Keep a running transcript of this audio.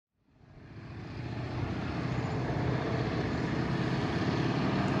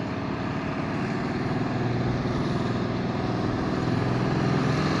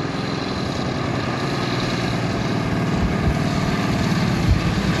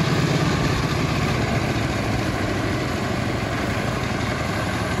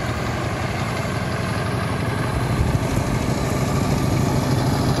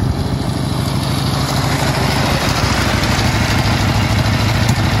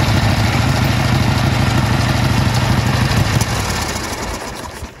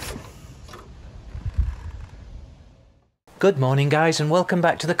Good morning guys, and welcome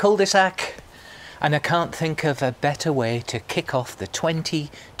back to the cul-de-sac. And I can't think of a better way to kick off the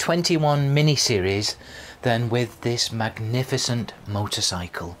 2021 mini-series than with this magnificent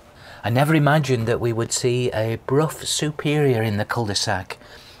motorcycle. I never imagined that we would see a Brough Superior in the cul-de-sac,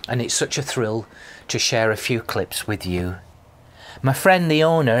 and it's such a thrill to share a few clips with you. My friend the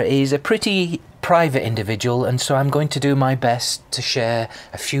owner is a pretty private individual, and so I'm going to do my best to share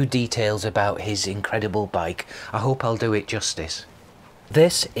a few details about his incredible bike. I hope I'll do it justice.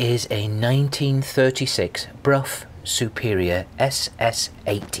 This is a 1936 Brough Superior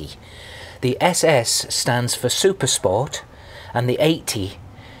SS80. The SS stands for Super Sport, and the 80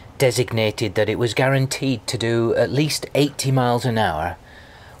 designated that it was guaranteed to do at least 80 miles an hour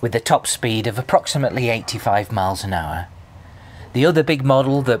with a top speed of approximately 85 miles an hour. The other big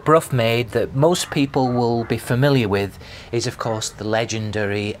model that Brough made that most people will be familiar with is of course the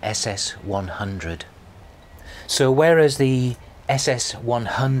legendary SS100. So whereas the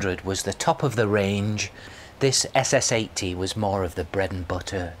SS100 was the top of the range, this SS80 was more of the bread and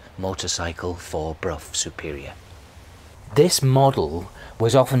butter motorcycle for Brough Superior. This model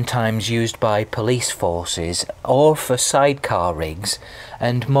was oftentimes used by police forces or for sidecar rigs,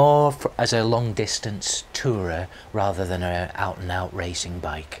 and more as a long distance tourer rather than an out and out racing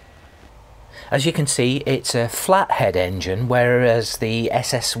bike. As you can see, it's a flathead engine, whereas the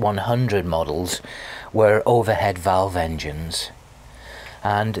SS100 models were overhead valve engines.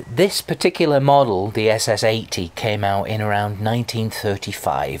 And this particular model, the SS80, came out in around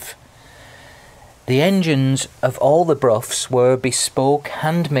 1935. The engines of all the Broughs were bespoke,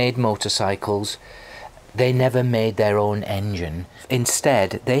 handmade motorcycles. They never made their own engine.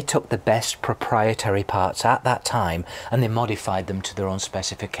 Instead, they took the best proprietary parts at that time and they modified them to their own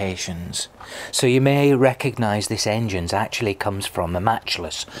specifications. So you may recognise this engine actually comes from a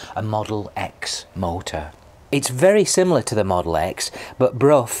Matchless, a Model X motor. It's very similar to the Model X, but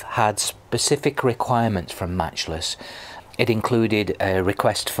Brough had specific requirements from Matchless. It included a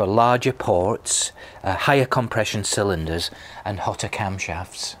request for larger ports, higher compression cylinders and hotter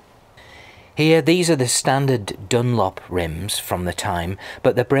camshafts. Here, these are the standard Dunlop rims from the time,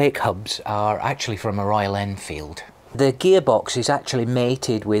 but the brake hubs are actually from a Royal Enfield. The gearbox is actually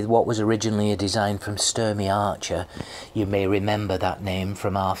mated with what was originally a design from Sturmey Archer. You may remember that name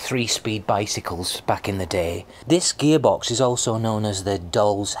from our 3-speed bicycles back in the day. This gearbox is also known as the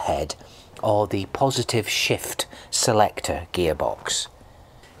Doll's Head, or the Positive Shift Selector gearbox.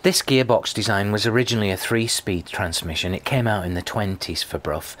 This gearbox design was originally a 3-speed transmission. It came out in the 20s for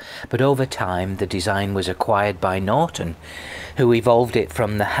Brough, but over time the design was acquired by Norton, who evolved it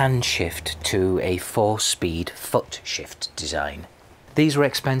from the hand shift to a 4-speed foot shift design. These were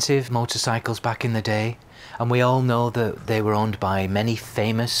expensive motorcycles back in the day, and we all know that they were owned by many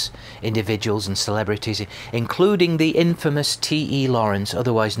famous individuals and celebrities, including the infamous T.E. Lawrence,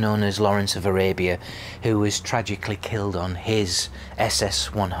 otherwise known as Lawrence of Arabia, who was tragically killed on his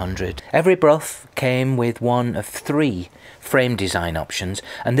SS100. Every Brough came with one of 3 frame design options,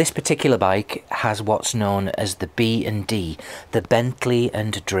 and this particular bike has what's known as the B&D, the Bentley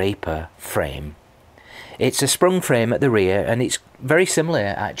and Draper frame. It's a sprung frame at the rear, and it's very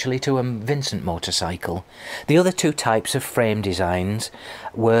similar actually to a Vincent motorcycle. The other 2 types of frame designs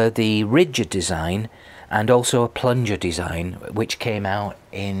were the rigid design and also a plunger design, which came out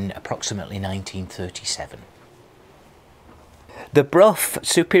in approximately 1937. The Brough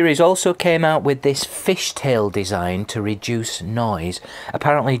Superiors also came out with this fishtail design to reduce noise.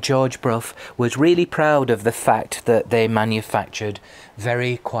 Apparently George Brough was really proud of the fact that they manufactured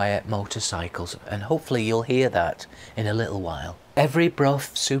very quiet motorcycles, and hopefully you'll hear that in a little while. Every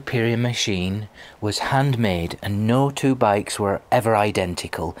Brough Superior machine was handmade, and no 2 bikes were ever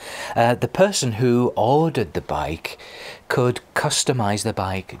identical. The person who ordered the bike could customize the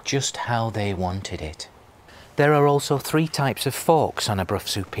bike just how they wanted it. There are also 3 types of forks on a Brough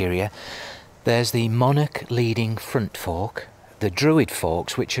Superior. There's the Monarch leading front fork, the Druid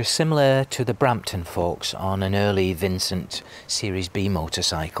forks, which are similar to the Brampton forks on an early Vincent Series B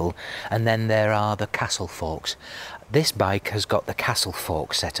motorcycle, and then there are the Castle forks. This bike has got the Castle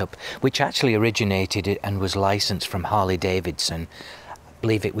fork setup, which actually originated and was licensed from Harley Davidson. I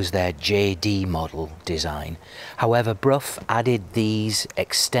believe it was their JD model design. However, Brough added these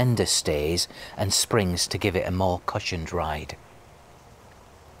extender stays and springs to give it a more cushioned ride.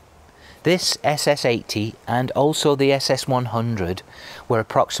 This SS80 and also the SS100 were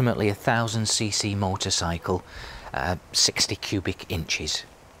approximately a 1000cc motorcycle, 60 cubic inches.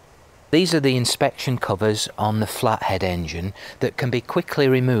 These are the inspection covers on the flathead engine that can be quickly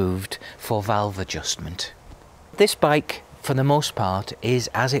removed for valve adjustment. This bike for the most part, is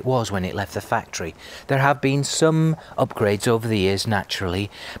as it was when it left the factory. There have been some upgrades over the years, naturally,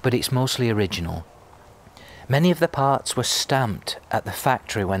 but it's mostly original. Many of the parts were stamped at the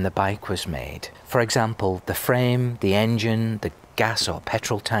factory when the bike was made. For example, the frame, the engine, the gas or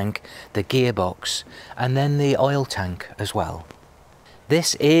petrol tank, the gearbox, and then the oil tank as well.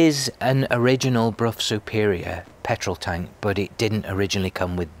 This is an original Brough Superior petrol tank, but it didn't originally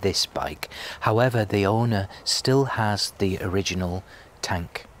come with this bike. However, the owner still has the original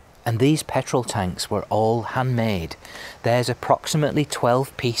tank. And these petrol tanks were all handmade. There's approximately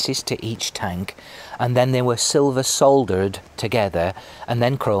 12 pieces to each tank, and then they were silver soldered together and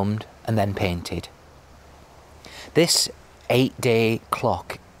then chromed and then painted. This 8-day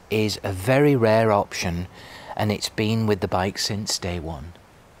clock is a very rare option, and it's been with the bike since day one.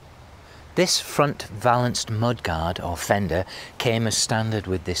 This front valanced mudguard or fender came as standard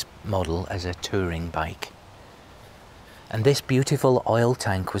with this model as a touring bike. And this beautiful oil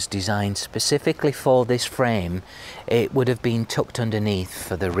tank was designed specifically for this frame. It would have been tucked underneath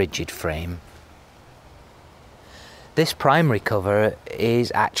for the rigid frame. This primary cover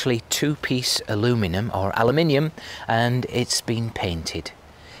is actually two-piece aluminium or aluminium, and it's been painted.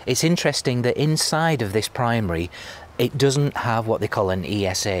 It's interesting that inside of this primary it doesn't have what they call an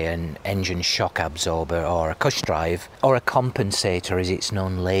ESA, an engine shock absorber, or a cush drive, or a compensator as it's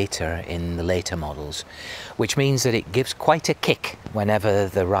known later in the later models, which means that it gives quite a kick whenever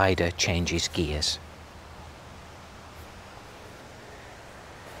the rider changes gears.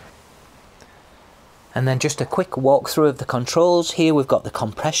 And then just a quick walkthrough of the controls. Here we've got the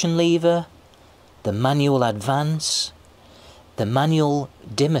compression lever, the manual advance, the manual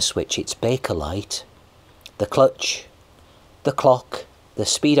dimmer switch, it's Bakelite, the clutch, the clock, the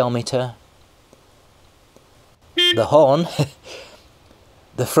speedometer, the horn,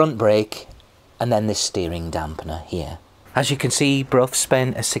 the front brake, and then this steering dampener here. As you can see, Brough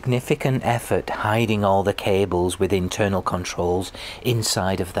spent a significant effort hiding all the cables with internal controls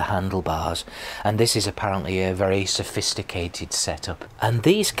inside of the handlebars, and this is apparently a very sophisticated setup. And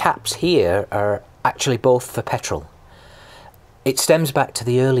these caps here are actually both for petrol. It stems back to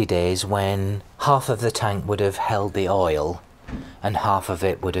the early days when half of the tank would have held the oil and half of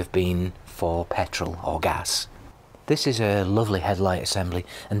it would have been for petrol or gas. This is a lovely headlight assembly,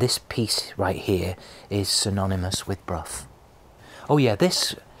 and this piece right here is synonymous with Brough. Oh yeah,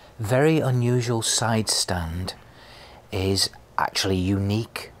 this very unusual side stand is actually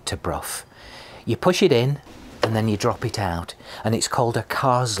unique to Brough. You push it in and then you drop it out, and it's called a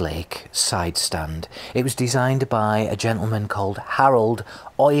Carslake side stand. It was designed by a gentleman called Harold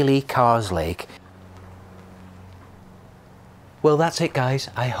Oily Carslake. Well, that's it guys.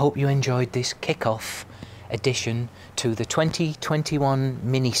 I hope you enjoyed this kickoff addition to the 2021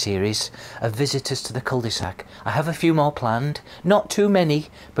 mini-series of visitors to the cul-de-sac. I have a few more planned, not too many,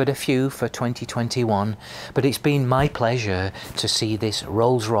 but a few for 2021. But it's been my pleasure to see this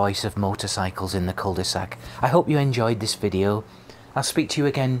Rolls-Royce of motorcycles in the cul-de-sac. I hope you enjoyed this video. I'll speak to you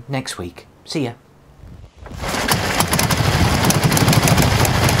again next week. See ya.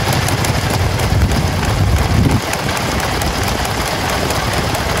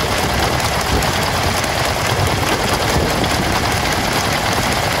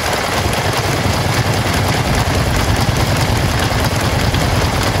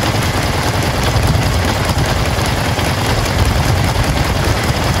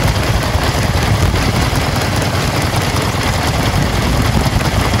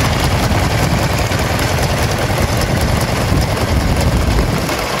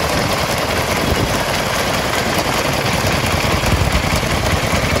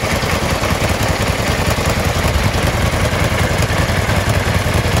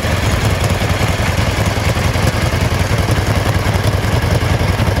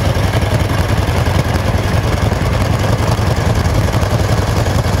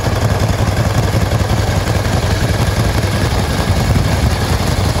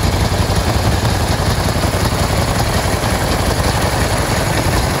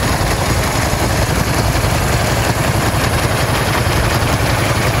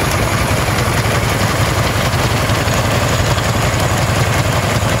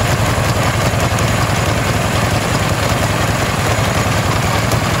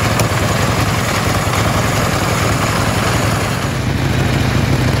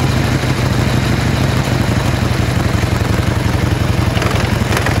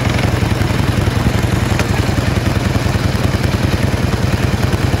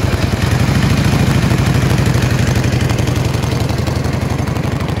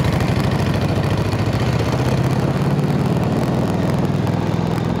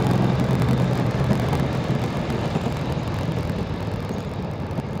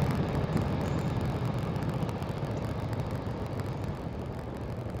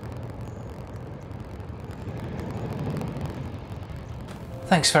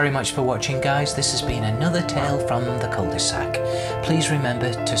 Thanks very much for watching, guys. This has been another tale from the cul-de-sac. Please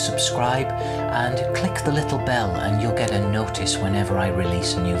remember to subscribe and click the little bell and you'll get a notice whenever I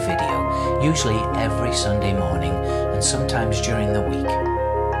release a new video, usually every Sunday morning and sometimes during the week.